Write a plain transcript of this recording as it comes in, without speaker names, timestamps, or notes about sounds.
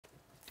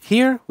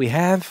here we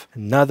have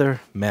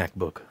another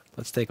MacBook.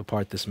 Let's take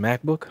apart this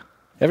MacBook.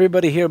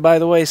 Everybody here, by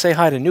the way, say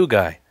hi to New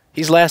Guy.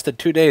 He's lasted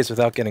 2 days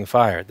without getting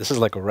fired. This is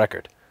like a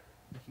record.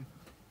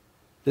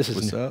 This is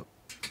What's up?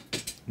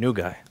 New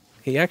Guy.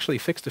 He actually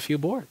fixed a few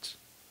boards.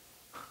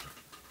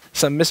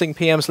 Some missing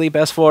PM Sleep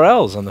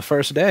S4Ls on the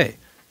first day.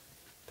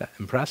 That's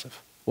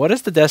impressive. What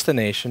is the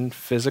destination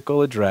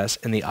physical address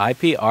in the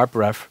IP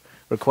ARP-ref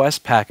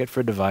request packet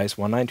for device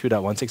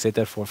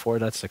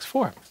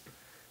 192.168.44.64?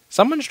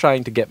 Someone's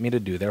trying to get me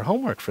to do their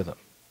homework for them.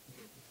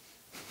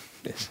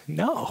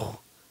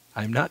 No,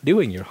 I'm not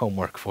doing your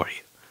homework for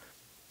you.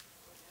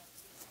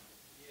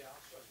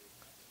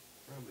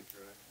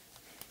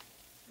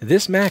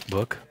 This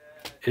MacBook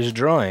is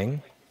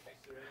drawing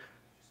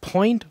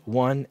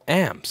 0.1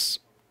 amps,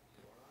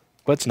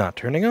 but it's not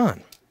turning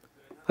on.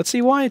 Let's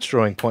see why it's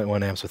drawing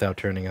 0.1 amps without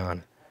turning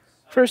on.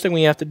 First thing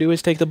we have to do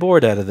is take the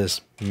board out of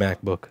this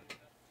MacBook.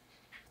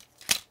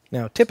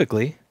 Now,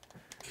 typically,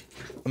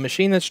 a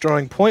machine that's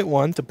drawing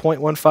 0.1 to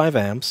 0.15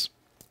 amps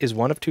is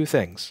one of two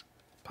things.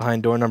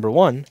 Behind door number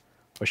 1,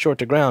 or short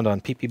to ground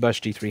on PP bus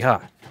G3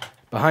 high.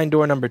 Behind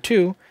door number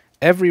 2,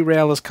 every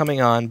rail is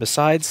coming on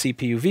besides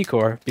CPU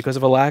vCore because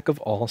of a lack of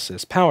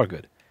all-sys power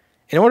good.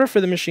 In order for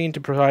the machine to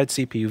provide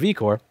CPU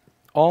vCore,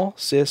 all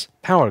sys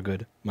power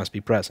good must be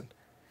present.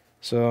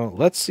 So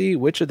let's see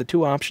which of the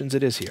two options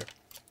it is here.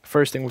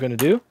 First thing we're going to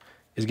do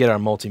is get our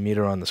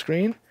multimeter on the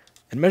screen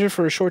and measure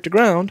for a short to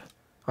ground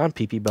on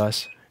PP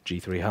bus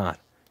G3 hot.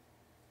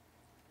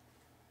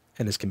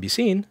 And as can be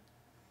seen,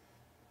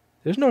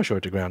 there's no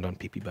short to ground on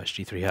PP bus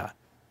G3 hot.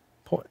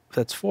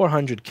 That's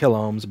 400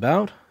 kiloohms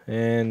about,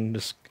 and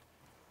just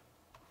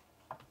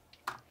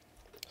so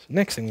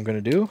next thing we're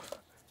going to do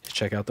is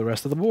check out the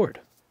rest of the board.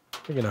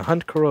 We're going to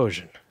hunt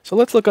corrosion. So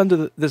let's look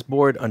under this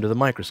board under the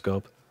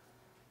microscope,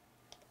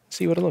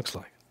 see what it looks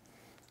like.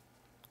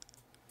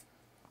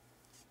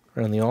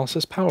 We're in the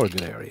all-sys power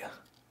good area.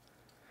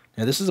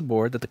 Now this is a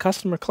board that the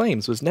customer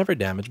claims was never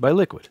damaged by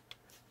liquid.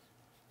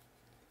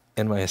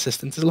 And my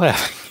assistant is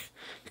laughing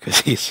because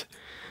he's...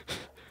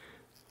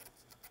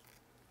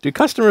 Do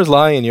customers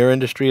lie in your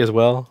industry as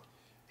well?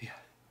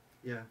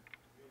 Yeah.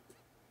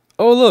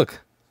 Oh, look.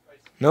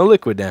 No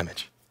liquid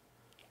damage.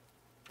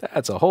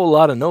 That's a whole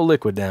lot of no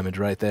liquid damage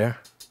right there.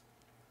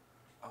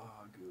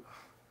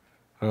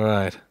 All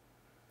right.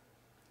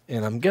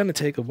 And I'm going to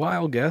take a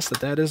wild guess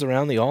that that is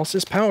around the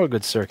all-sys power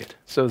good circuit.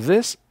 So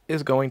this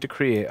is going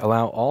to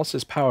allow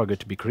all-sys power good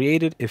to be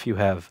created if you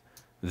have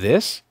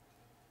this,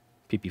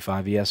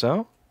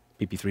 PP5VSO,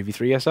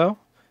 PP3V3SO,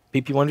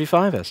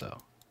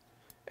 PP1V5SO.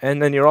 And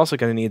then you're also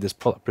going to need this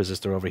pull-up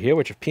resistor over here,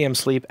 which if PM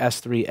Sleep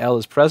S3L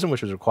is present,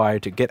 which is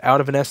required to get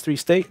out of an S3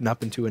 state and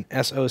up into an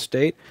SO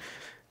state,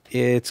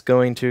 it's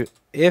going to,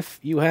 if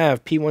you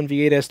have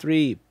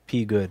P1V8S3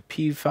 P good,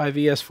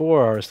 P5VS4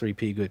 RS3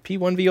 P good,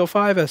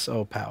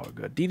 P1V05SO power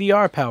good,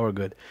 DDR power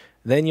good,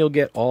 then you'll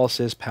get all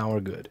sys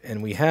power good.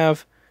 And we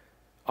have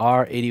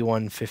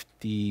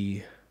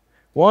R8151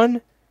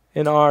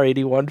 and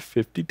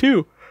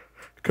R8152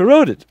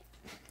 corroded.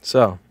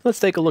 So,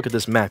 let's take a look at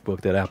this MacBook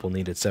that Apple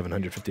needed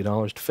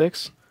 $750 to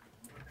fix,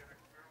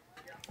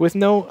 with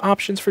no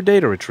options for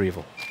data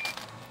retrieval,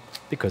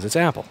 because it's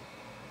Apple.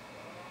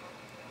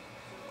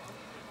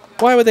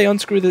 Why would they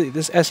unscrew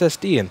this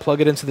SSD and plug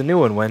it into the new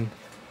one when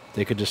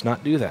they could just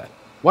not do that?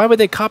 Why would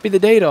they copy the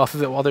data off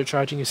of it while they're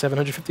charging you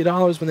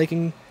 $750 when they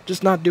can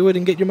just not do it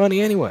and get your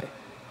money anyway?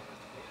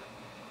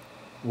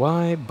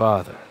 Why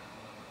bother?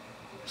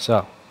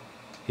 So,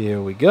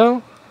 here we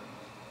go.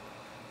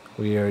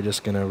 We are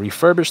just going to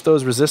refurbish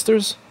those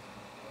resistors.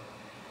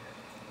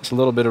 Just a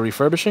little bit of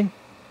refurbishing.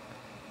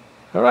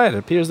 Alright, it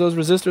appears those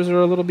resistors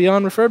are a little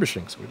beyond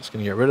refurbishing, so we're just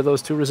going to get rid of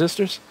those two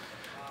resistors.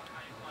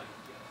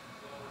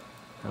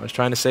 I was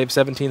trying to save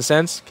 17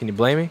 cents. Can you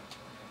blame me?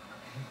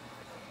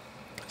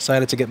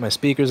 Decided to get my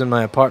speakers in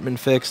my apartment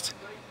fixed.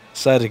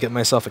 Decided to get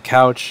myself a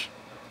couch,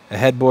 a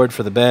headboard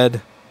for the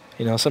bed.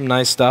 You know, some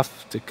nice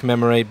stuff to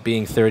commemorate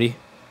being 30.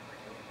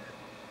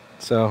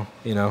 So,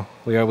 you know,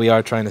 we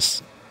are trying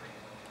to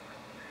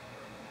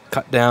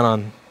cut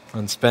down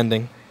on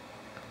spending.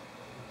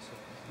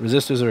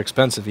 Resistors are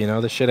expensive, you know.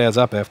 This shit adds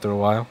up after a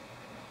while.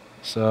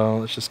 So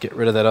let's just get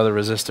rid of that other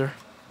resistor.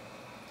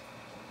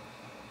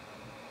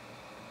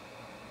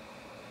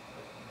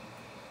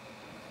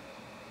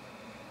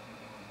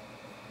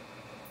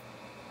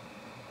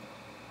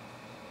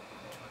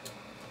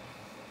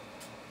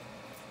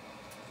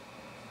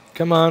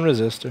 Come on,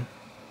 resistor.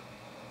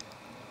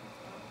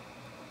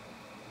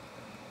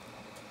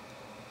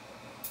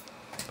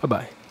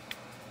 Bye-bye.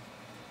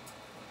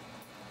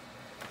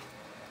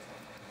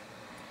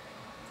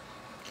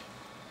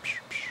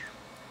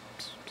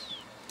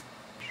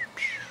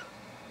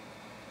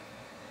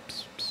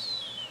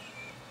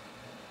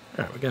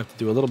 Alright, we're going to have to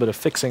do a little bit of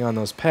fixing on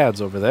those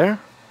pads over there.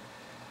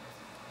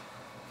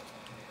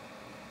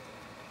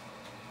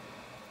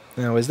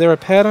 Now, is there a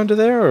pad under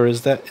there, or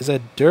is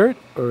that dirt,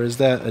 or is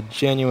that a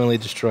genuinely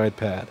destroyed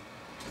pad?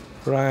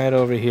 Right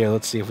over here.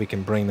 Let's see if we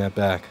can bring that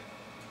back.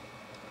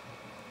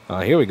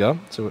 Here we go.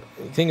 So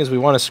the thing is, we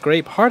want to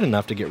scrape hard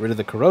enough to get rid of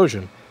the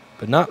corrosion,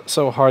 but not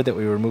so hard that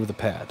we remove the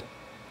pad.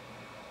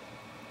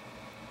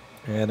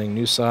 Adding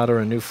new solder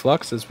and new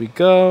flux as we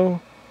go.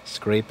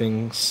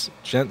 Scraping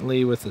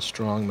gently with a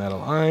strong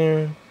metal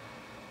iron.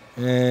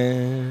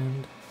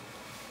 And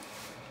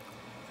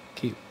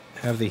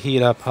have the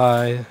heat up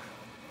high.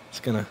 It's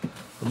going to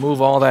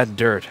remove all that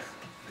dirt.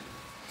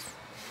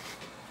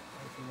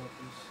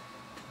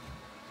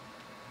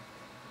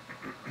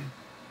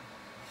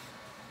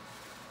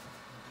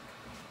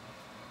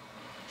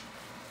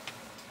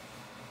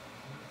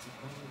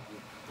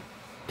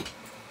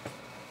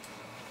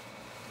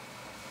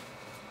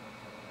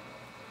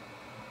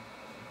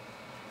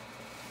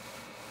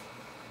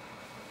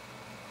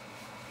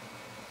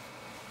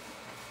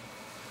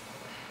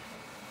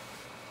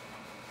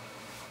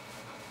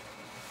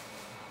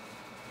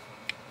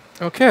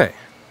 Okay.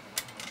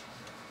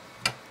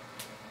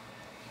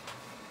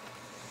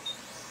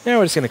 Now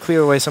we're just going to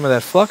clear away some of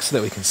that flux so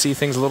that we can see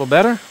things a little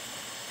better.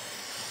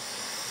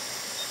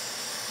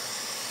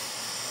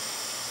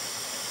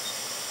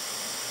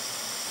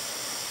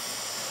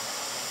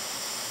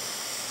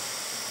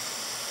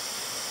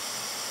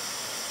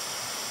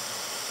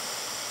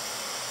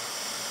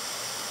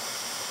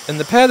 And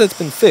the pad that's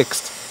been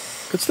fixed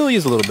could still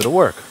use a little bit of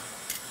work.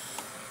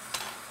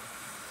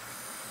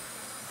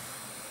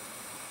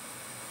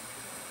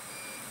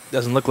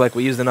 Doesn't look like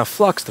we used enough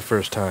flux the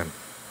first time.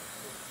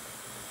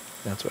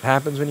 That's what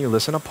happens when you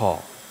listen to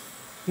Paul.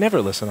 Never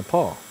listen to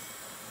Paul.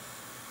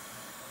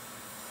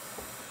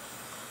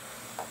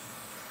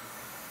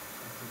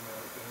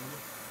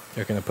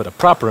 You're going to put a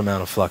proper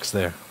amount of flux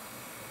there.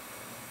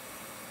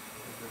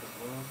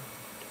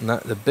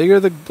 Not the bigger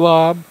the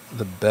blob,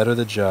 the better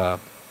the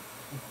job.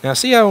 Now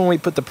see how when we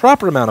put the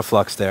proper amount of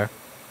flux there,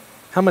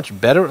 how much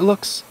better it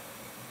looks?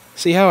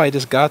 See how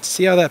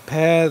see how that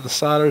pad, the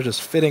solder is just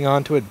fitting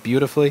onto it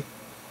beautifully?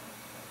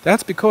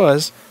 That's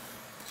because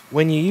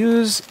when you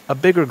use a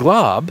bigger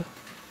glob,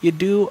 you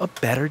do a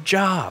better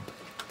job.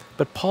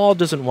 But Paul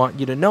doesn't want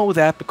you to know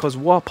that because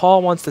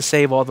Paul wants to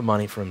save all the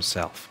money for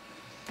himself.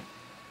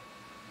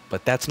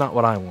 But that's not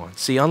what I want.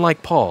 See,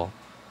 unlike Paul,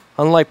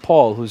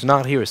 who's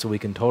not here so we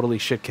can totally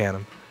shit-can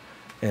him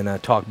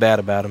and talk bad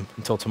about him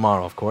until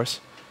tomorrow, of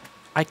course,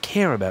 I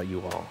care about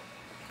you all.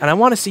 And I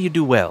want to see you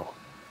do well,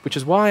 which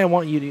is why I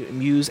want you to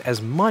use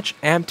as much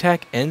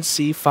Amtech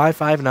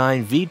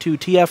NC559 V2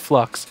 TF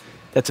flux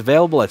that's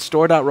available at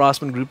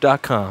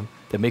store.rossmangroup.com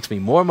that makes me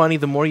more money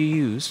the more you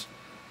use,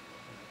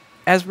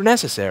 as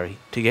necessary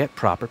to get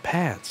proper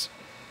pads.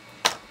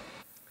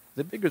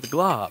 The bigger the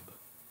glob,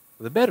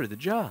 the better the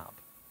job.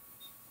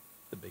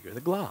 The bigger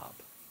the glob,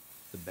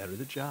 the better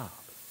the job.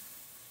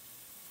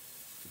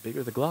 The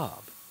bigger the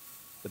glob,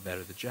 the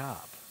better the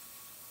job.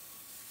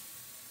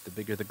 The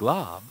bigger the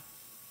glob.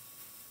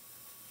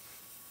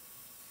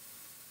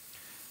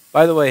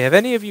 By the way, have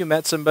any of you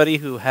met somebody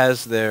who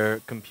has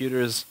their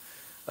computers,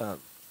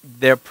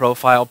 their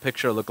profile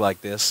picture look like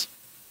this?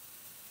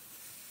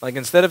 Like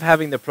instead of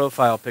having the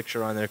profile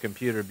picture on their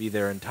computer be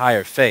their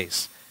entire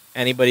face,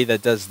 anybody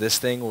that does this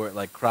thing where it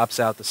like crops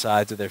out the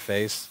sides of their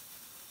face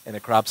and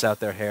it crops out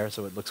their hair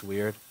so it looks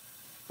weird?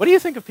 What do you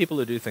think of people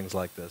who do things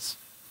like this?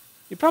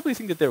 You probably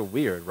think that they're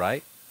weird,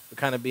 right? They're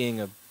kind of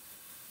being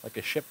like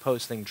a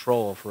shitposting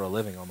troll for a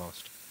living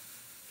almost.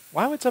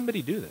 Why would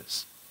somebody do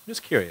this? I'm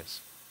just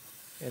curious.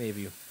 Any of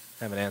you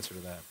have an answer to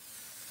that?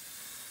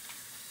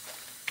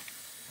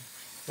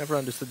 Never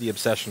understood the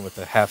obsession with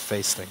the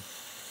half-face thing.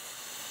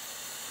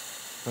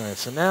 All right,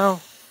 so now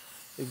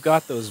we've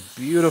got those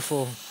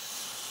beautiful,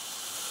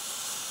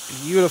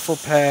 beautiful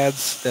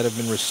pads that have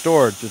been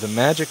restored through the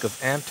magic of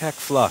Amtech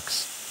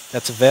Flux.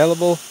 That's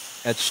available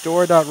at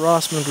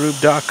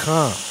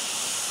store.rossmangroup.com.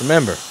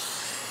 Remember,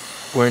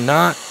 we're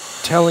not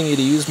telling you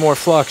to use more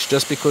flux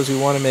just because we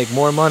want to make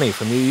more money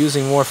from you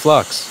using more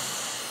flux.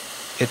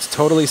 It's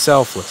totally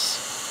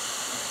selfless.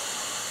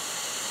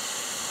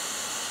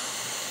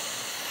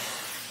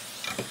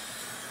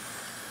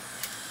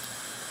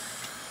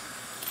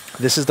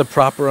 This is the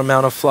proper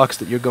amount of flux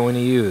that you're going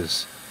to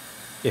use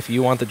if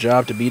you want the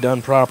job to be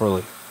done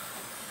properly.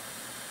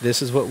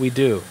 This is what we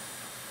do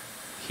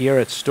here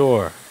at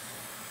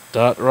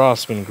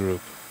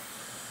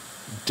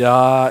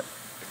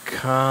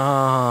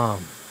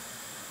store.rossmangroup.com.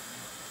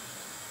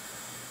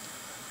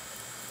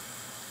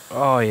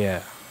 Oh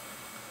yeah.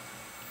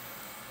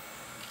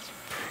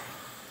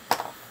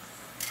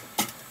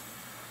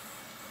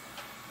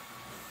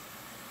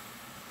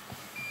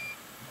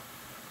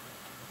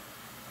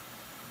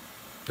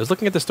 I was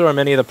looking at the store and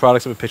many of the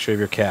products have a picture of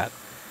your cat.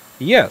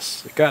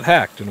 Yes, it got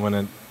hacked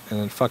and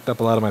it fucked up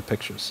a lot of my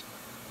pictures.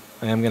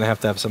 I am going to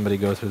have somebody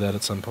go through that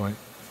at some point.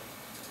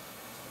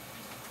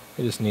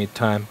 I just need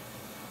time.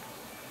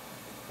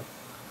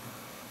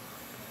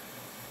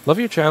 Love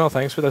your channel.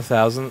 Thanks for the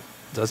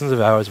dozens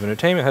of hours of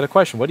entertainment. I had a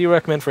question. What do you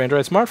recommend for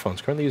Android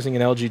smartphones? Currently using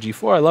an LG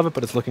G4. I love it,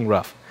 but it's looking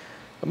rough.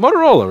 But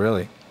Motorola,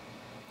 really.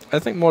 I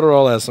think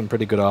Motorola has some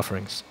pretty good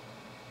offerings.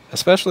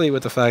 Especially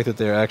with the fact that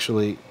they're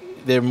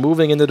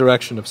moving in the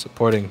direction of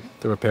supporting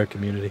the repair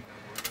community,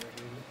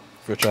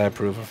 which I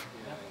approve of.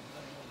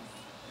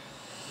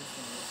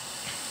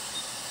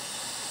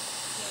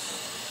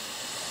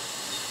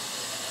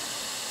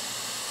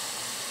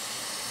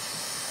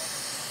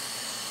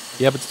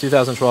 Yep, it's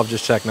 2012,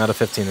 just check, not a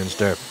 15-inch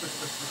derp.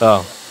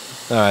 Oh,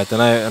 alright,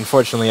 then I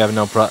unfortunately have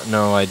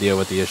no idea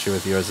what the issue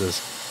with yours is.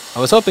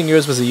 I was hoping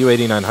yours was a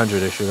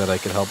U8900 issue that I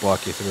could help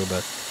walk you through,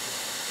 but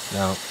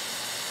no.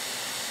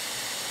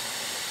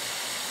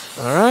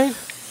 Alright.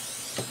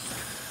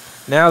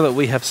 Now that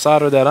we have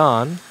soldered that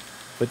on,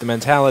 with the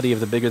mentality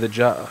of the bigger the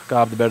job,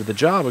 the better the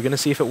job, we're going to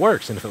see if it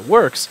works. And if it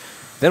works,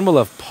 then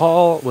we'll have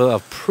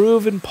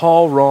proven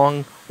Paul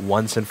wrong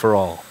once and for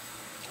all.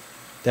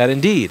 That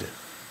indeed,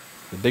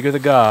 the bigger the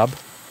gob,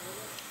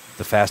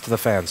 the faster the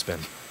fan spin.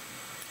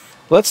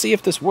 Let's see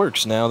if this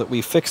works now that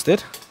we've fixed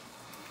it.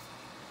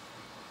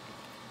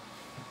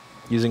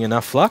 Using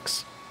enough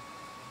flux.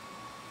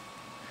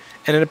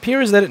 And it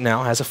appears that it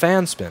now has a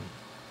fan spin.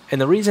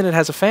 And the reason it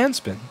has a fan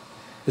spin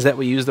is that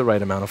we use the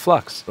right amount of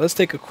flux. Let's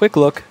take a quick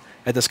look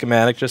at the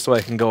schematic just so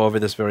I can go over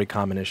this very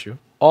common issue.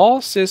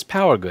 All sys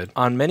power good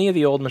on many of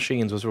the old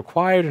machines was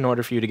required in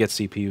order for you to get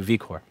CPU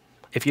vCore.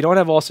 If you don't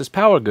have all sys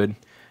power good,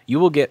 you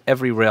will get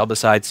every rail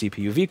besides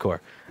CPU vCore.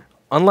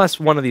 Unless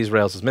one of these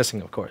rails is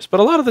missing, of course. But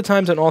a lot of the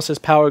times when all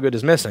sys power good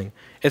is missing,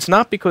 it's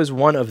not because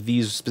one of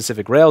these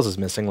specific rails is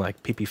missing,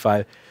 like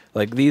PP5.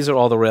 Like, these are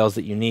all the rails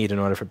that you need in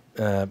order for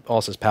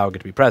all sys power good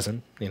to be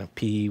present. You know,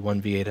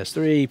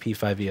 P1V8S3,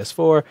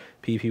 P5VS4,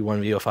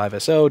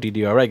 PP1V05SO,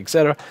 DDR-Reg,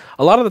 etc.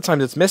 A lot of the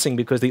times it's missing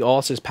because the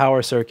all sys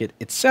power circuit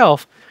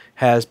itself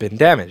has been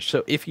damaged.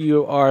 So if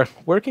you are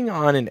working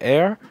on an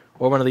Air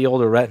or one of the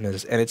older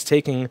Retinas and it's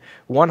taking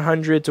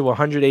 100 to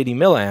 180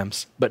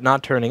 milliamps but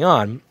not turning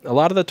on, a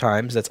lot of the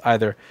times that's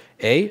either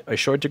A, a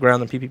short to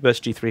ground on PP bus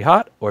G3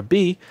 hot, or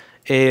B,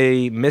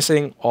 a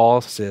missing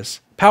all sys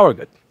power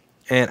good.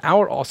 And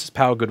our all sys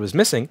power good was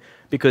missing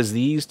because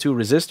these two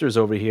resistors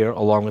over here,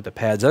 along with the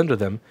pads under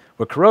them,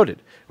 were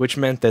corroded, which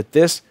meant that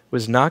this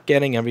was not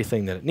getting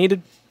everything that it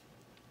needed,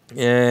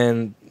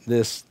 and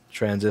this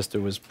transistor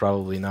was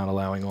probably not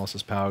allowing all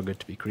sys power good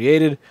to be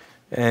created,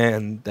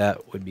 and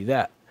that would be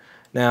that.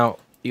 Now,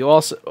 you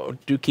also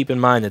do keep in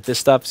mind that this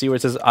stuff, see where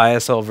it says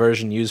ISL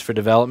version used for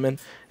development?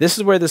 This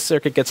is where this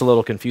circuit gets a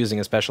little confusing,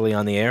 especially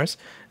on the Airs.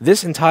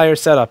 This entire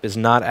setup is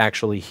not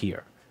actually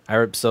here.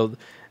 So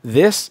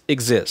this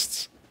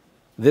exists.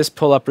 This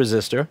pull-up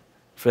resistor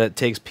that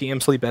takes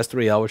PM Sleep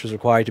S3L, which is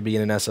required to be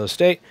in an SO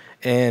state,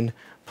 and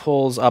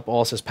pulls up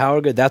all sys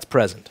power good, that's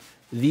present.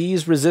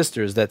 These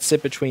resistors that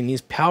sit between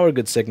these power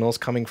good signals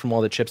coming from all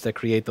the chips that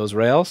create those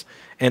rails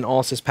and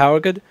all sys power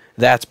good,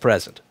 that's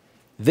present.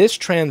 This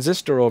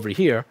transistor over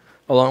here,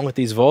 along with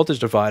these voltage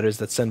dividers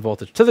that send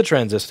voltage to the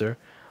transistor,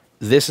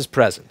 this is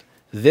present.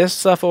 This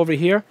stuff over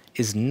here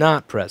is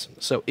not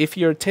present. So if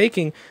you're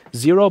taking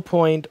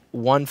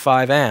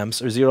 0.15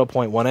 amps or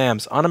 0.1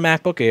 amps on a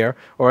MacBook Air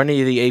or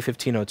any of the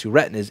A1502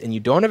 Retinas and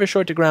you don't have a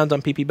short to ground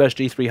on PP bus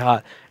G3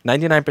 hot,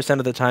 99%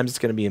 of the times it's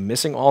going to be a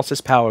missing all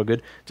sys power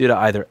good due to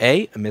either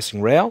A, a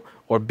missing rail,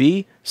 or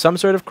B, some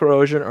sort of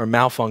corrosion or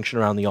malfunction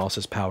around the all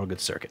sys power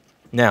good circuit.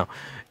 Now,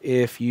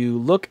 if you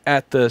look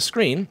at the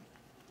screen,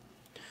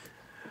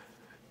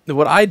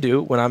 what I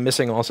do when I'm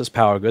missing all sys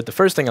power good, the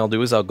first thing I'll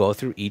do is I'll go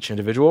through each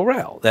individual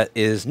rail that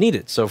is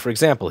needed. So for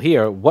example,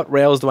 here, what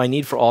rails do I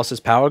need for all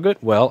sys power good?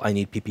 Well, I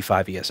need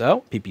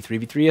PP5ESO,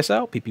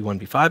 PP3V3SO,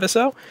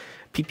 PP1V5SO,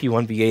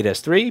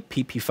 PP1V8S3,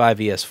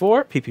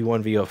 PP5ES4,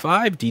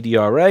 PP1V05,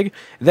 DDR-Reg.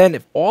 Then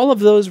if all of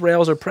those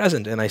rails are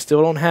present and I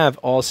still don't have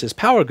all sys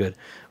power good,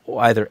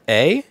 either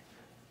A,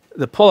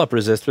 the pull-up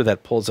resistor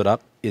that pulls it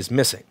up is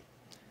missing.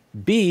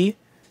 B,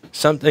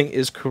 something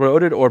is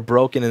corroded or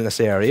broken in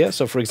this area.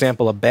 So for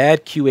example, a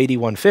bad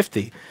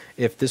Q8150,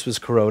 if this was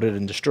corroded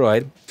and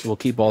destroyed, it will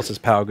keep all sys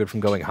power good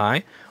from going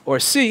high. Or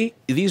C,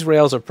 these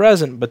rails are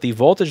present, but the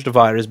voltage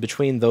dividers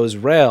between those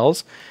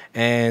rails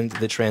and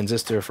the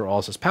transistor for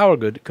all sys power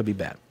good could be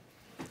bad.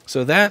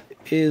 So that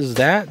is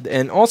that.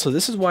 And also,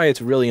 this is why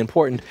it's really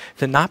important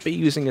to not be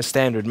using a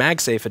standard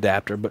MagSafe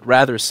adapter, but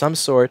rather some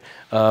sort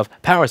of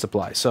power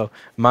supply. So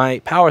my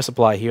power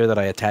supply here that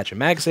I attach a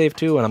MagSafe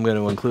to, and I'm going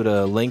to include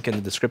a link in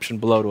the description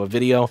below to a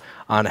video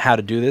on how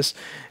to do this,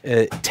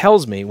 it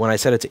tells me, when I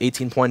set it to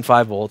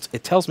 18.5 volts,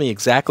 it tells me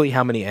exactly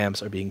how many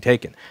amps are being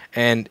taken.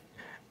 And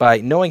by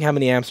knowing how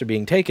many amps are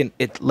being taken,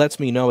 it lets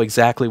me know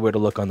exactly where to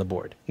look on the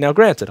board. Now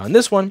granted, on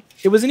this one,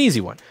 it was an easy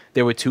one.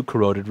 There were two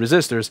corroded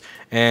resistors,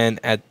 and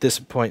at this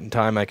point in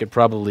time, I could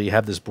probably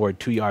have this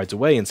board 2 yards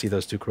away and see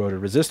those two corroded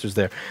resistors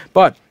there.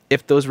 But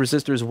if those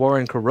resistors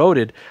weren't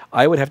corroded,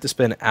 I would have to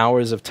spend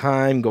hours of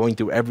time going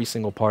through every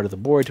single part of the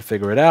board to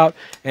figure it out,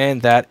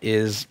 and that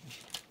is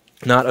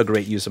not a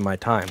great use of my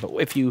time. But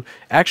if you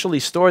actually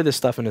store this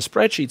stuff in a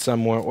spreadsheet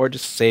somewhere or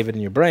just save it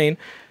in your brain,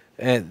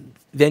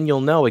 then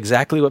you'll know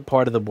exactly what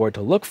part of the board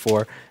to look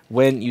for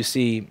when you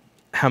see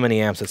how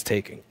many amps it's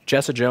taking.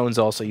 Jessa Jones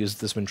also uses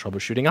this when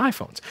troubleshooting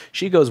iPhones.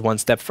 She goes one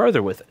step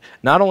further with it.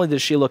 Not only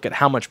does she look at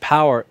how much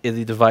power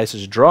the device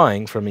is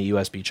drawing from a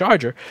USB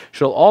charger,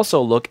 she'll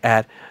also look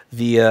at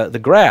the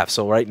graph.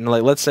 So right,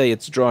 like, let's say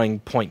it's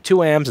drawing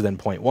 0.2 amps, and then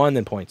 0.1,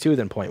 then 0.2,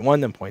 then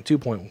 0.1, then 0.2,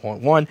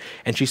 0.1,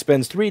 and she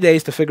spends 3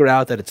 days to figure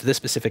out that it's this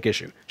specific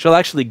issue. She'll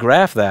actually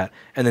graph that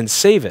and then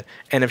save it.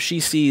 And if she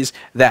sees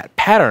that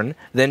pattern,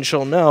 then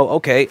she'll know,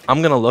 okay,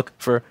 I'm going to look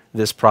for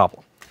this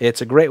problem.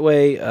 It's a great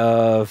way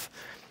of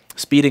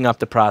speeding up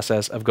the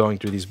process of going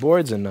through these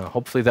boards, and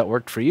hopefully that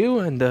worked for you.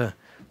 And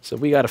so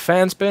we got a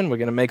fan spin. We're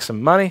going to make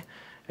some money,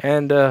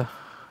 and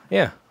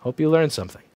yeah, hope you learned something.